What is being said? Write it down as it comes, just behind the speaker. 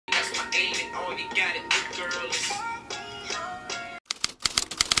only got it with girls.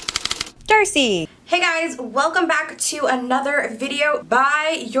 Darcei! Hey guys, welcome back to another video.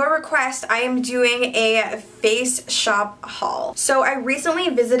 By your request, I am doing a face shop haul. So I recently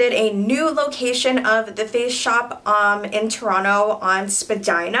visited a new location of the face shop in Toronto on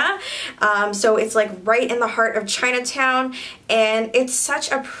Spadina. So it's like right in the heart of Chinatown, and it's such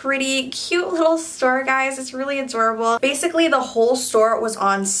a pretty cute little store, guys. It's really adorable. Basically the whole store was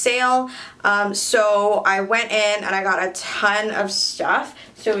on sale, so I went in and I got a ton of stuff.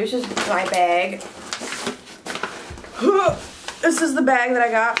 So it's just my bag. This is the bag that I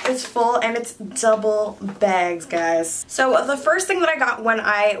got. It's full and it's double bags, guys. So the first thing that I got when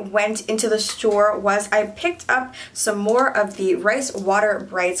I went into the store was I picked up some more of the Rice Water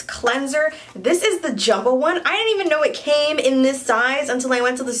Brights cleanser. This is the jumbo one. I didn't even know it came in this size until I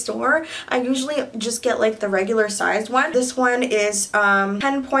went to the store. I usually just get like the regular sized one. This one is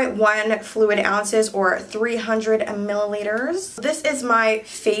 10.1 fluid ounces or 300 milliliters. This is my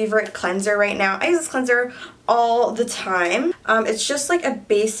favorite cleanser right now. I use this cleanser all the time. It's just like a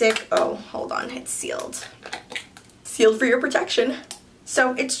basic, oh, hold on, it's sealed. Sealed for your protection.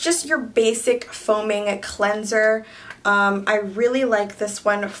 So it's just your basic foaming cleanser. I really like this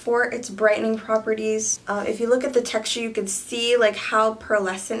one for its brightening properties. If you look at the texture, you can see like how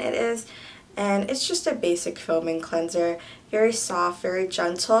pearlescent it is. And it's just a basic foaming cleanser. Very soft, very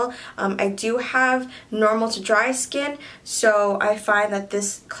gentle. I do have normal to dry skin, so I find that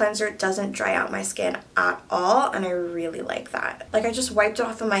this cleanser doesn't dry out my skin at all, and I really like that. Like, I just wiped it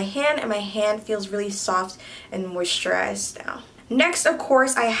off of my hand, and my hand feels really soft and moisturized now. Next, of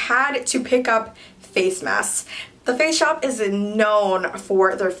course, I had to pick up face masks. The Face Shop is known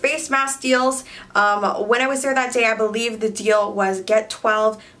for their face mask deals. When I was there that day, I believe the deal was get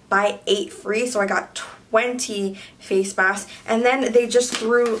 12 buy 8 free, so I got 20 face masks, and then they just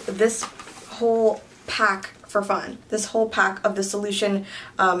threw this whole pack for fun. This whole pack of the Solution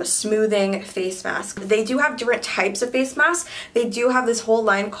smoothing face mask. They do have different types of face masks. They do have this whole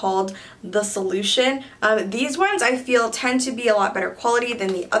line called the Solution. These ones I feel tend to be a lot better quality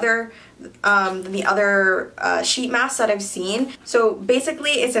than the other sheet masks that I've seen. So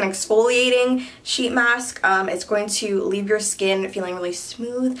basically it's an exfoliating sheet mask. It's going to leave your skin feeling really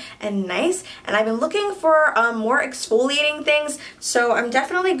smooth and nice, and I've been looking for more exfoliating things, so I'm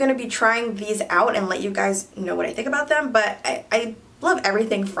definitely going to be trying these out and let you guys know what I think about them. But I love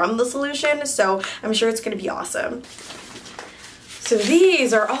everything from the Solution, so I'm sure it's going to be awesome. So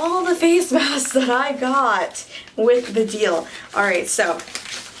these are all the face masks that I got with the deal. Alright, so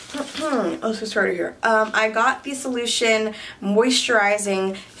let's start here. I got the Solution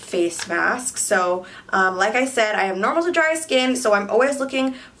moisturizing face mask. So like I said, I have normal to dry skin, so I'm always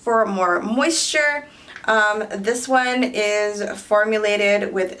looking for more moisture. This one is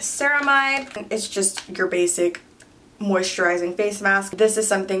formulated with ceramide. It's just your basic moisturizing face mask. This is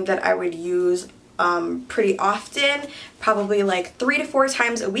something that I would use pretty often, probably like 3 to 4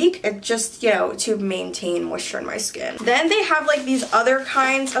 times a week, just, you know, to maintain moisture in my skin. Then they have like these other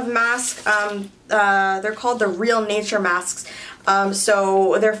kinds of masks. They're called the Real Nature masks.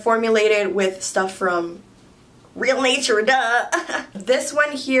 So they're formulated with stuff from real nature, duh. This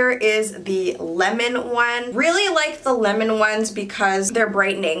one here is the lemon one. Really like the lemon ones because they're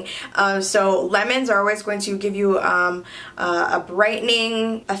brightening. So lemons are always going to give you a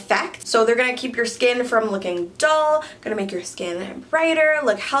brightening effect. So they're gonna keep your skin from looking dull, gonna make your skin brighter,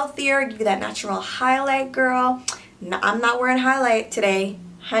 look healthier, give you that natural highlight, girl. No, I'm not wearing highlight today,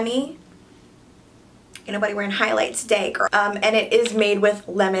 honey. Ain't nobody wearing highlight today, girl. And it is made with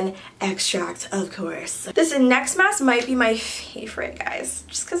lemon extract, of course. This next mask might be my favorite, guys,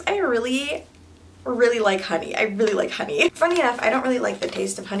 just because I really like honey. I really like honey. Funny enough, I don't really like the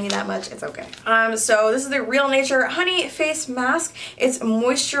taste of honey that much. It's okay. So this is the Real Nature Honey Face Mask. It's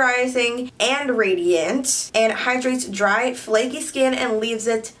moisturizing and radiant, and hydrates dry, flaky skin and leaves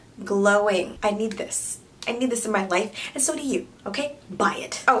it glowing. I need this. I need this in my life, and so do you, okay? Buy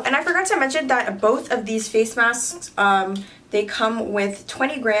it. Oh, and I forgot to mention that both of these face masks, they come with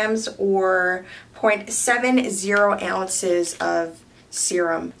 20 grams or 0.70 ounces of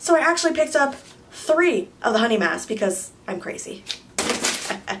serum. So I actually picked up 3 of the honey masks because I'm crazy.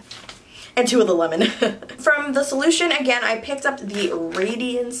 And 2 of the lemon. From the Solution, again, I picked up the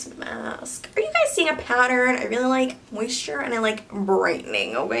Radiance Mask. Are you guys seeing a pattern? I really like moisture and I like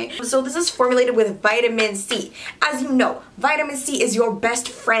brightening, okay? So this is formulated with vitamin C. As you know, vitamin C is your best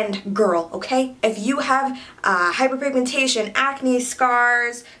friend, girl, okay? If you have hyperpigmentation, acne,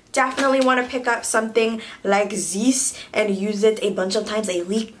 scars, definitely want to pick up something like this and use it a bunch of times a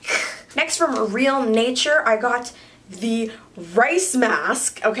week. Next, from Real Nature, I got the rice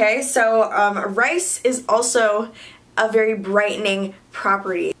mask, okay? So rice is also a very brightening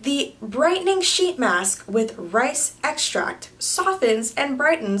property. The brightening sheet mask with rice extract softens and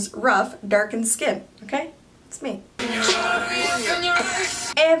brightens rough, darkened skin, okay? It's me.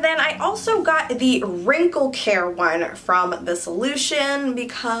 And then I also got the wrinkle care one from The Solution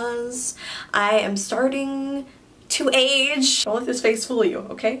because I am starting to age. Don't let this face fool you,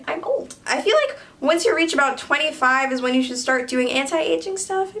 okay? I'm old. I feel like once you reach about 25 is when you should start doing anti-aging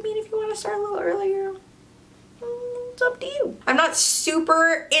stuff. I mean, if you want to start a little earlier, it's up to you. I'm not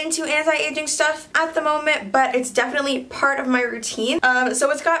super into anti-aging stuff at the moment, but it's definitely part of my routine. So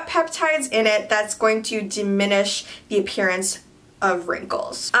it's got peptides in it that's going to diminish the appearance of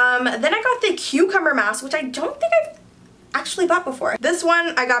wrinkles. Then I got the cucumber mask, which I don't think I've actually bought before. This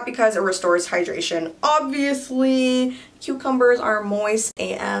one I got because it restores hydration. Obviously, cucumbers are moist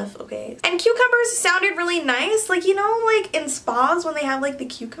AF, okay? And cucumbers sounded really nice. Like, you know, like in spas when they have like the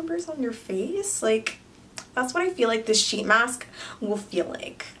cucumbers on your face? Like, that's what I feel like this sheet mask will feel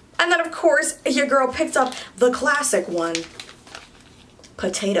like. And then of course, your girl picked up the classic one.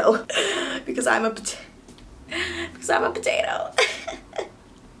 Potato. Because I'm a potato.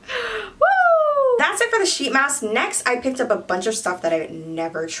 Woo! That's it for the sheet mask. Next, I picked up a bunch of stuff that I've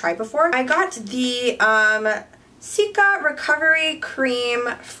never tried before. I got the Cica Recovery Cream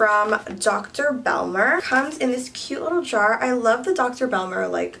from Dr. Belmer. Comes in this cute little jar. I love the Dr. Belmer,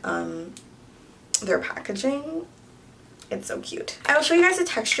 like, their packaging. It's so cute. I will show you guys the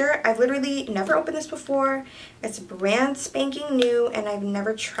texture. I've literally never opened this before. It's brand spanking new and I've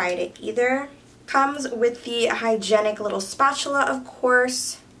never tried it either. Comes with the hygienic little spatula, of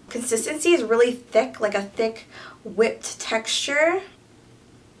course. Consistency is really thick, like a thick whipped texture.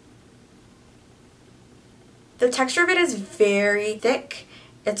 The texture of it is very thick.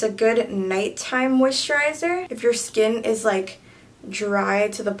 It's a good nighttime moisturizer. If your skin is like dry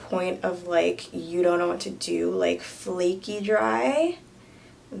to the point of like you don't know what to do, like flaky dry,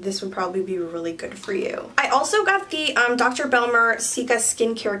 this would probably be really good for you. I also got the Dr. Belmer Cica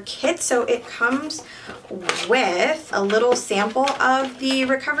skincare kit. So it comes with a little sample of the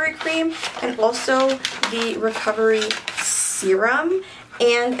recovery cream and also the recovery serum,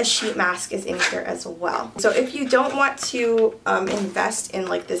 and a sheet mask is in here as well. So if you don't want to invest in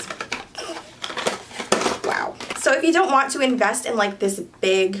like this, wow. So if you don't want to invest in like this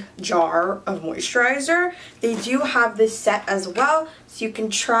big jar of moisturizer, they do have this set as well. So you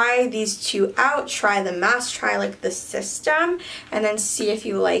can try these two out, try the mask, try like the system, and then see if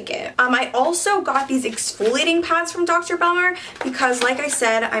you like it. I also got these exfoliating pads from Dr. Belmer because like I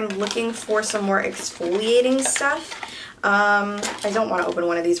said, I'm looking for some more exfoliating stuff. I don't want to open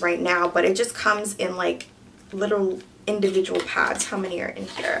one of these right now, but it just comes in like little individual pads. How many are in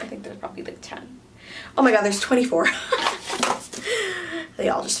here? I think there's probably like 10. Oh my god, there's 24. They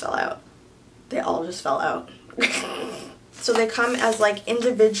all just fell out. They all just fell out. So they come as like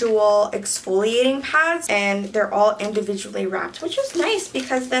individual exfoliating pads and they're all individually wrapped, which is nice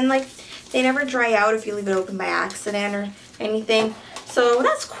because then like they never dry out if you leave it open by accident or anything. So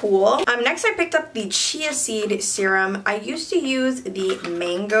that's cool. Next I picked up the chia seed serum. I used to use the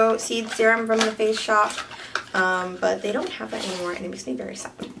mango seed serum from the Face Shop, but they don't have that anymore and it makes me very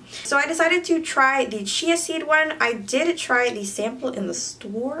sad. So I decided to try the chia seed one. I did try the sample in the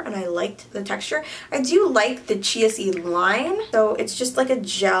store and I liked the texture. I do like the chia seed line. So it's just like a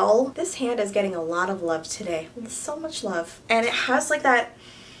gel. This hand is getting a lot of love today. So much love. And it has like that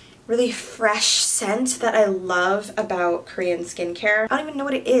really fresh scent that I love about Korean skincare. I don't even know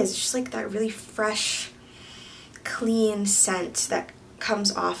what it is. It's just like that really fresh, clean scent that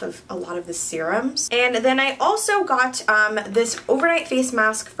comes off of a lot of the serums. And then I also got this overnight face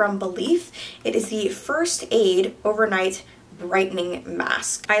mask from Belief. It is the First Aid Overnight Brightening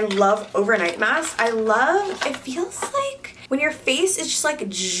Mask. I love overnight masks. it feels like when your face is just like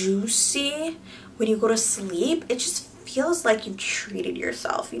juicy when you go to sleep, it just feels like you've treated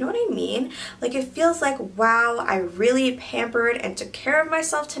yourself. You know what I mean? Like it feels like, wow, I really pampered and took care of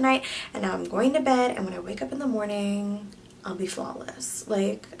myself tonight and now I'm going to bed and when I wake up in the morning, I'll be flawless.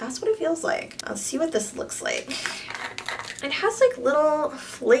 Like, that's what it feels like. Let's see what this looks like. It has like little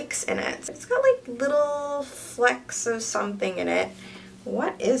flakes in it. It's got like little flecks of something in it.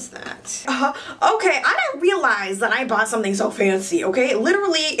 What is that? Okay, I didn't realize that I bought something so fancy, okay?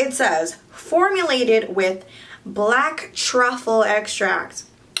 Literally, it says, formulated with black truffle extract.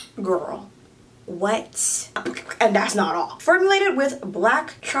 Girl, what? And that's not all. Formulated with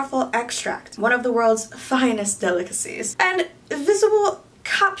black truffle extract, one of the world's finest delicacies. And visible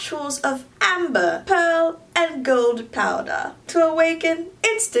capsules of amber, pearl, and gold powder to awaken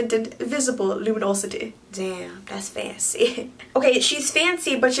instant and visible luminosity. Damn, that's fancy. Okay, she's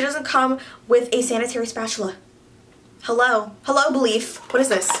fancy, but she doesn't come with a sanitary spatula. Hello? Hello, Belief. What is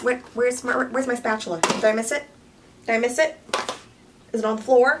this? Where's my spatula? Did I miss it? Did I miss it? Is it on the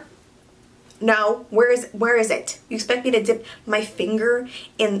floor? No. Where is it? You expect me to dip my finger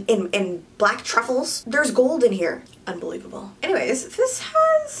in black truffles? There's gold in here. Unbelievable. Anyways, this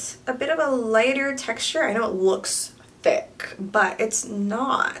has a bit of a lighter texture. I know it looks thick, but it's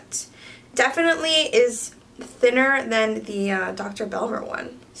not. Definitely is thinner than the Dr. Belmer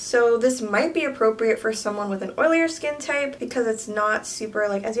one. So this might be appropriate for someone with an oilier skin type because it's not super,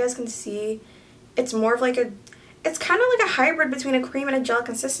 like, as you guys can see, it's more of like it's kind of like a hybrid between a cream and a gel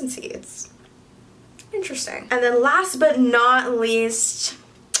consistency. It's interesting. And then last but not least,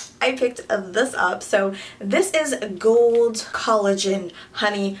 I picked this up. So this is Gold Collagen,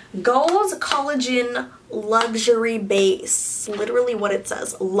 honey. Gold Collagen Luxury Base. Literally what it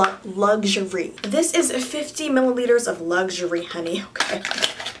says, luxury. This is 50 milliliters of luxury, honey. Okay.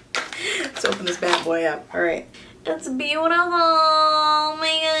 Let's open this bad boy up. All right. It's beautiful. Oh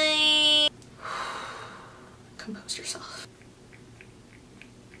my god. Compose yourself.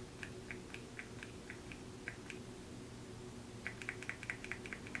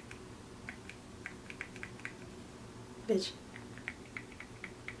 Bitch.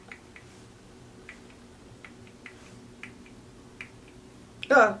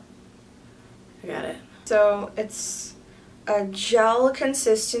 Oh, I got it. So it's a gel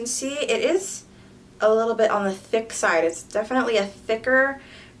consistency. It is a little bit on the thick side. It's definitely a thicker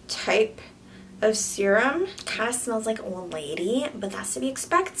type of serum. Kind of smells like old lady, but that's to be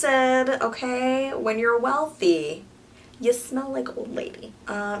expected, okay? When you're wealthy, you smell like old lady.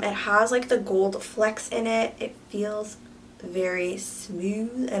 It has like the gold flecks in it. It feels very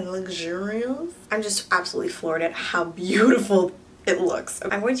smooth and luxurious. I'm just absolutely floored at how beautiful it looks.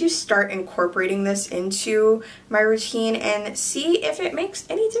 I'm going to start incorporating this into my routine and see if it makes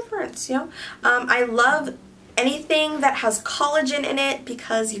any difference, you know? I love anything that has collagen in it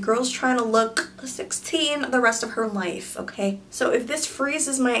because your girl's trying to look 16 the rest of her life, okay? So if this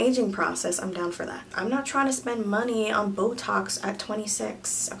freezes my aging process, I'm down for that. I'm not trying to spend money on Botox at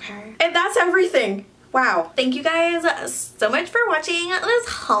 26, okay? And that's everything. Wow. Thank you guys so much for watching this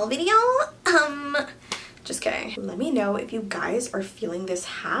haul video. Just kidding. Let me know if you guys are feeling this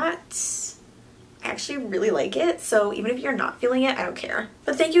hat. I actually really like it, so even if you're not feeling it, I don't care.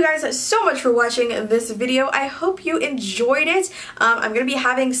 But thank you guys so much for watching this video. I hope you enjoyed it. I'm gonna be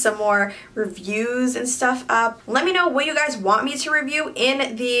having some more reviews and stuff up. Let me know what you guys want me to review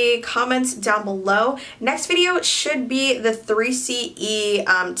in the comments down below. Next video should be the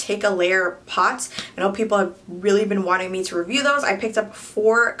 3CE Take a Layer pots. I know people have really been wanting me to review those. I picked up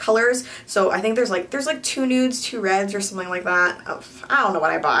 4 colors, so I think there's like 2 nudes, 2 reds, or something like that. Oh, I don't know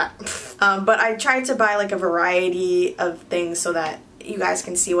what I bought. But I tried to buy like a variety of things so that you guys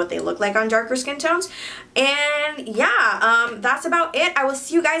can see what they look like on darker skin tones. And yeah, that's about it. I will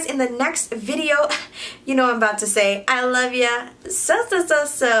see you guys in the next video. You know I'm about to say I love ya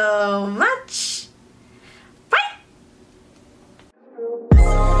so much.